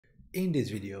In this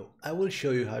video, I will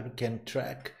show you how you can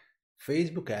track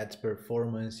Facebook ads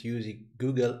performance using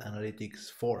Google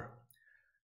Analytics 4.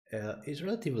 It's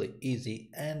relatively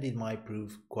easy and it might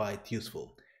prove quite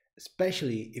useful,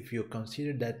 especially if you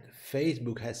consider that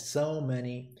Facebook has so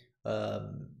many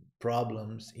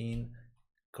problems in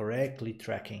correctly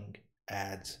tracking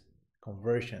ads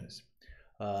conversions.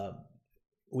 Uh,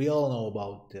 we all know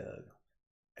about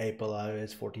Apple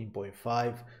iOS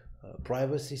 14.5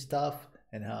 privacy stuff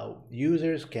and how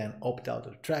users can opt out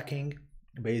of tracking,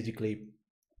 basically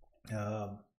uh,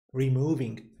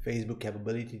 removing Facebook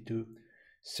capability to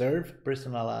serve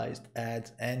personalized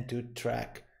ads and to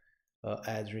track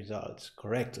ads results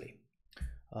correctly.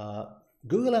 Uh,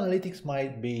 Google Analytics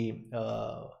might be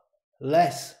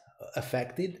less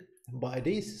affected by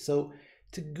this, so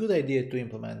it's a good idea to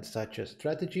implement such a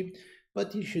strategy,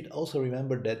 but you should also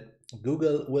remember that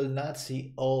Google will not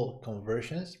see all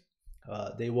conversions.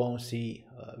 They won't see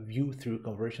view through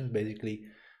conversions, basically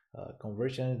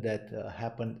conversions that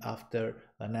happened after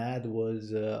an ad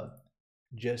was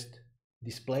just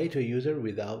displayed to a user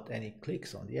without any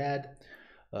clicks on the ad.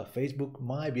 Facebook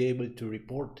might be able to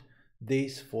report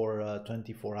this for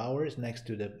 24 hours next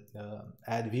to the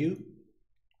ad view.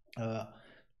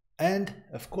 And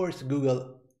of course,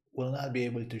 Google will not be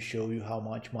able to show you how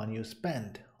much money you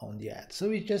spend on the ad.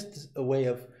 So it's just a way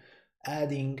of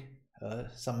adding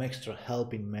some extra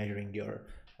help in measuring your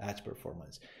ads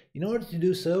performance. In order to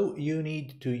do so, you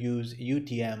need to use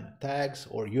UTM tags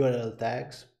or URL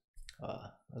tags,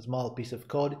 a small piece of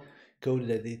code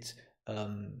that it's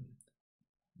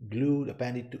glued,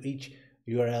 appended to each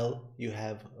URL you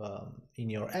have in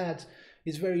your ads.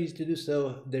 It's very easy to do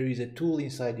so. There is a tool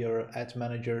inside your ads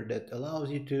manager that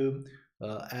allows you to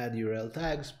add URL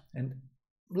tags, and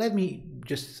let me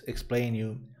just explain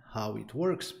you how it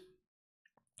works.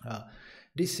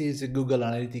 This is a Google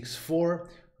Analytics 4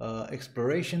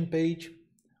 exploration page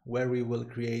where we will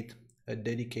create a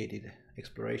dedicated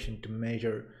exploration to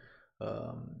measure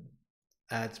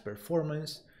ads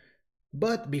performance.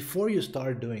 But before you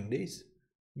start doing this,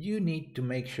 you need to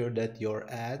make sure that your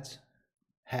ads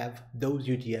have those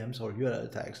UTMs or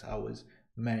URL tags I was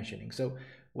mentioning. So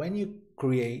when you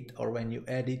create or when you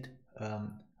edit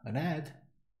an ad,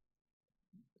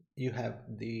 you have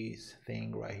this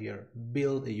thing right here,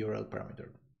 build a URL parameter.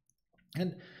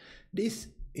 And this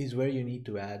is where you need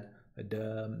to add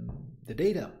the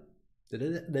data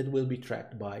that will be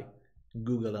tracked by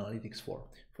Google Analytics 4.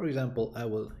 For example, I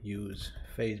will use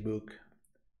Facebook.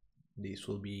 This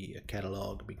will be a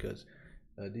catalog because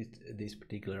this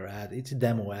particular ad, it's a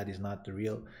demo ad, is not the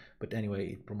real, but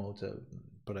anyway, it promotes a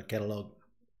product catalog.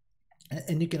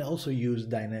 And you can also use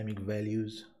dynamic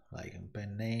values like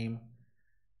campaign name,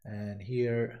 and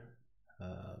here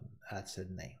ad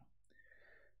set name.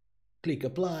 Click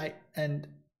apply, and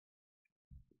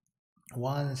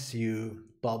once you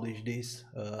publish this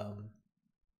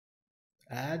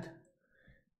ad,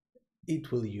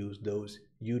 it will use those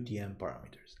UTM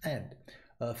parameters. And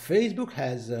Facebook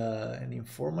has an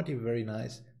informative, very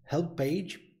nice help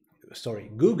page. Sorry,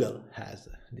 Google has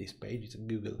this page. It's a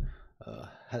Google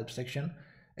help section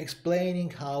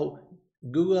explaining how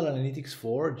Google Analytics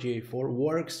 4, GA4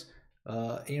 works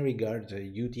in regard to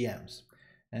UTMs.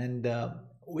 And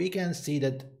we can see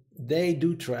that they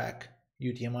do track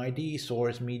UTM ID,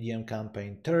 source, medium,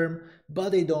 campaign, term, but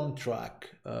they don't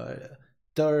track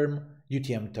term.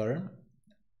 UTM term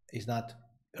is not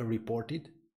reported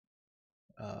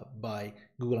by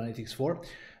Google Analytics 4.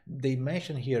 They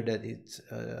mention here that it's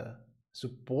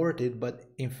supported,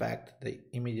 but in fact they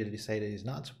immediately say that it's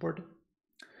not supported.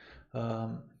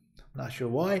 Not sure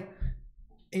why.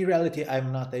 In reality,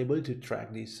 I'm not able to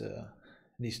track this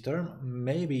term.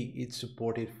 Maybe it's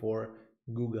supported for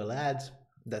Google Ads.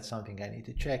 That's something I need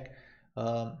to check.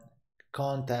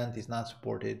 Content is not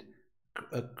supported.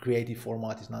 A creative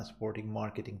format is not supporting,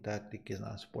 marketing tactic is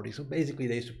not supporting. So basically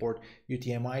they support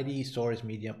UTM ID, source,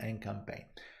 medium, and campaign.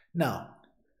 Now,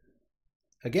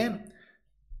 again,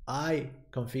 I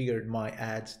configured my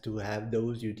ads to have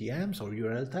those UTMs or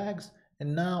URL tags,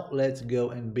 and now let's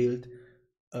go and build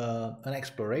an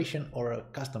exploration or a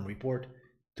custom report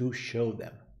to show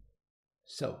them.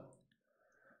 So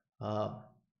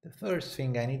the first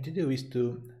thing I need to do is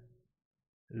to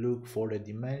look for the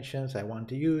dimensions I want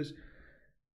to use.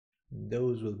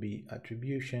 Those will be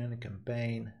attribution,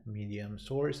 campaign, medium,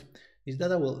 source. These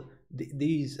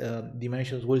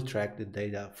dimensions will track the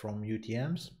data from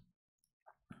UTMs.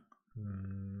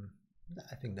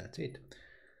 I think that's it.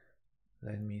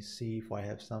 Let me see if I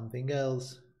have something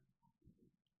else.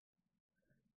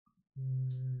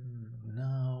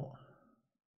 No,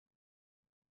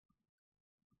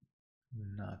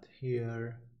 not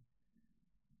here.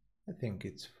 I think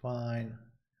it's fine.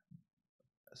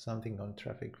 Something on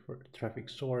traffic for traffic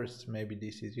source, maybe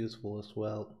this is useful as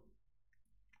well.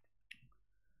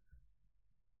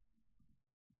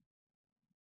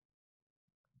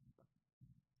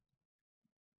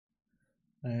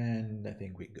 And I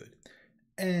think we're good.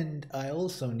 And I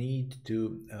also need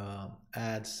to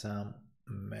add some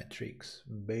metrics.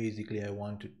 Basically, I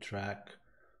want to track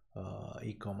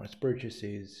e-commerce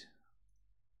purchases,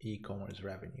 e-commerce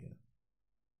revenue,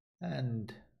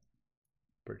 and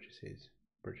purchase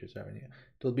revenue.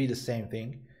 It will be the same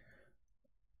thing.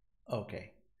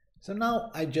 Okay, so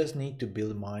now I just need to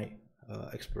build my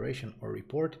exploration or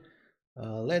report.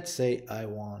 Let's say I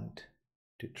want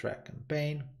to track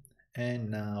campaign,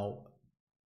 and now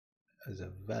as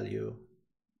a value,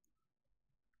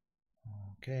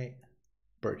 okay,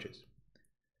 purchase.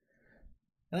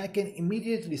 And I can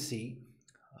immediately see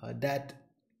that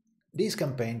this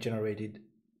campaign generated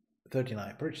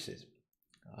 39 purchases,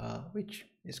 which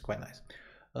is quite nice.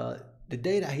 The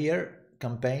data here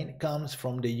campaign comes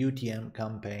from the UTM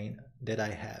campaign that I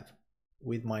have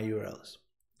with my URLs.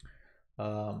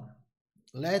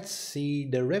 Let's see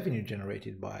the revenue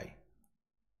generated by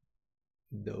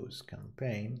those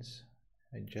campaigns.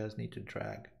 I just need to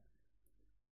drag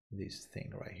this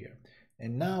thing right here.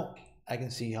 And now I can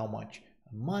see how much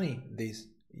money this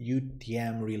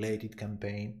UTM related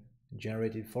campaign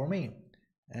generated for me,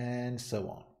 and so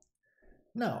on.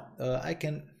 Now I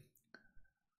can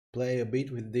play a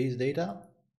bit with this data.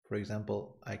 For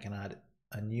example, I can add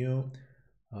a new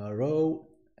row,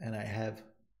 and I have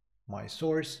my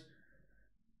source.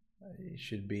 It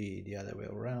should be the other way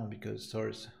around because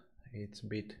source it's a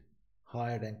bit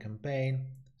higher than campaign.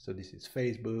 So this is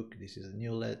Facebook, this is a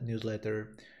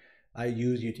newsletter. I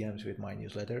use UTMs with my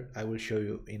newsletter. I will show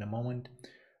you in a moment,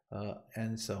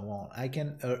 and so on. I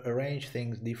can arrange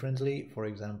things differently. For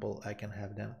example, I can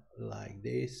have them like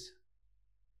this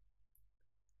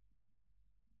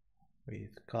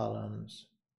with columns.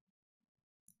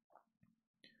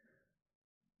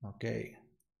 Okay,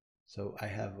 so I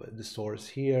have the source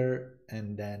here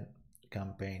and then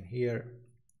campaign here.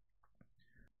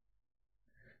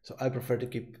 So I prefer to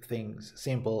keep things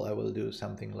simple. I will do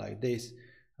something like this,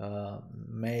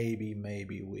 maybe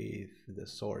with the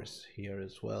source here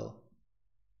as well,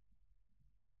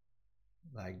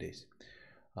 like this.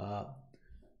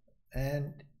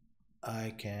 And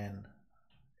I can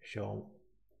show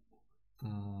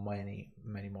many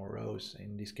more rows.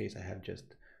 In this case I have just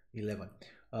 11.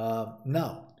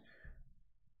 Now,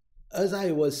 as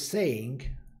I was saying,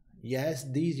 yes,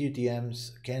 these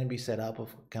UTMs can be set up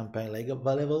of campaign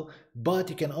level, but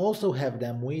you can also have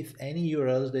them with any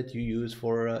URLs that you use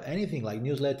for anything like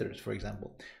newsletters, for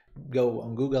example. Go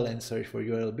on Google and search for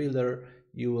URL builder.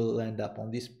 You will end up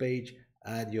on this page.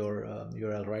 Add your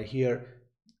URL right here,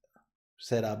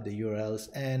 set up the URLs,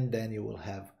 and then you will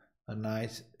have a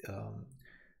nice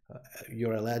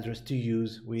URL address to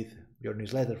use with your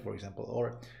newsletter, for example,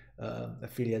 or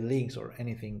affiliate links or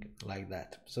anything like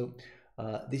that. So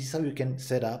this is how you can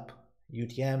set up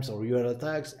UTMs or URL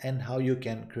tags, and how you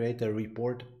can create a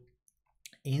report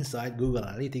inside Google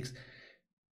Analytics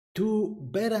to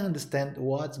better understand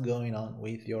what's going on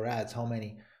with your ads, how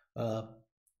many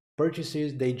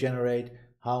purchases they generate,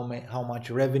 how much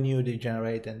revenue they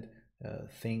generate, and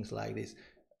things like this.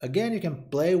 Again, you can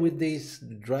play with this,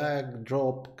 drag,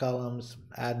 drop columns,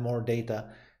 add more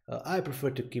data. I prefer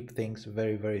to keep things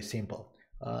very simple.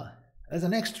 As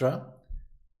an extra,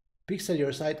 Pixel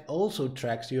Your Site also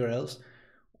tracks URLs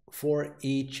for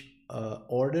each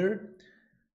order.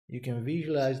 You can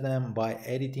visualize them by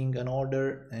editing an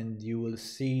order, and you will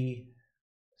see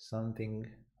something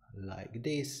like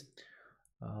this.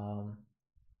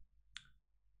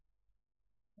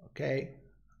 Okay,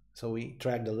 so we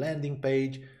track the landing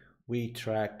page, we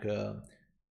track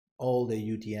all the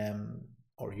UTM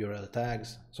or URL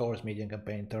tags, source, medium,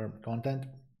 campaign, term, content,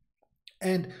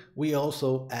 and we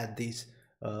also add this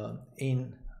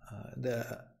in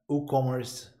the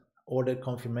WooCommerce order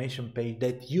confirmation page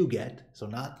that you get, so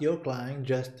not your client,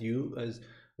 just you as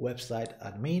website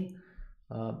admin.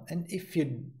 And if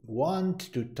you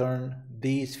want to turn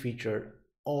this feature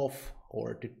off,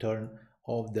 or to turn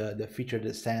off the feature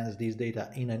that sends this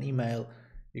data in an email,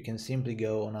 you can simply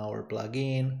go on our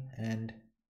plugin and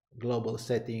global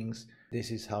settings.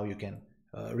 This is how you can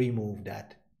remove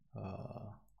that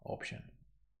option.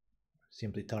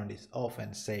 Simply turn this off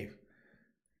and save.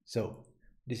 So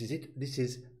this is it. This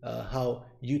is how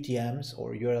UTMs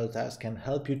or URL tags can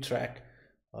help you track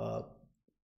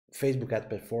Facebook ad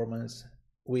performance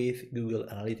with Google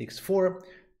Analytics 4.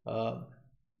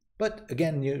 But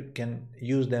again, you can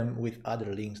use them with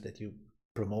other links that you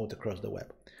promote across the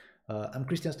web. I'm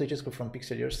Christian Stoichescu from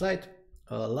Pixel Your Site.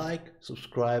 Like,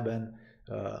 subscribe, and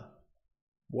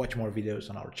watch more videos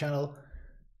on our channel.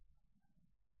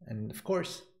 And of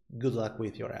course, good luck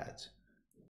with your ads.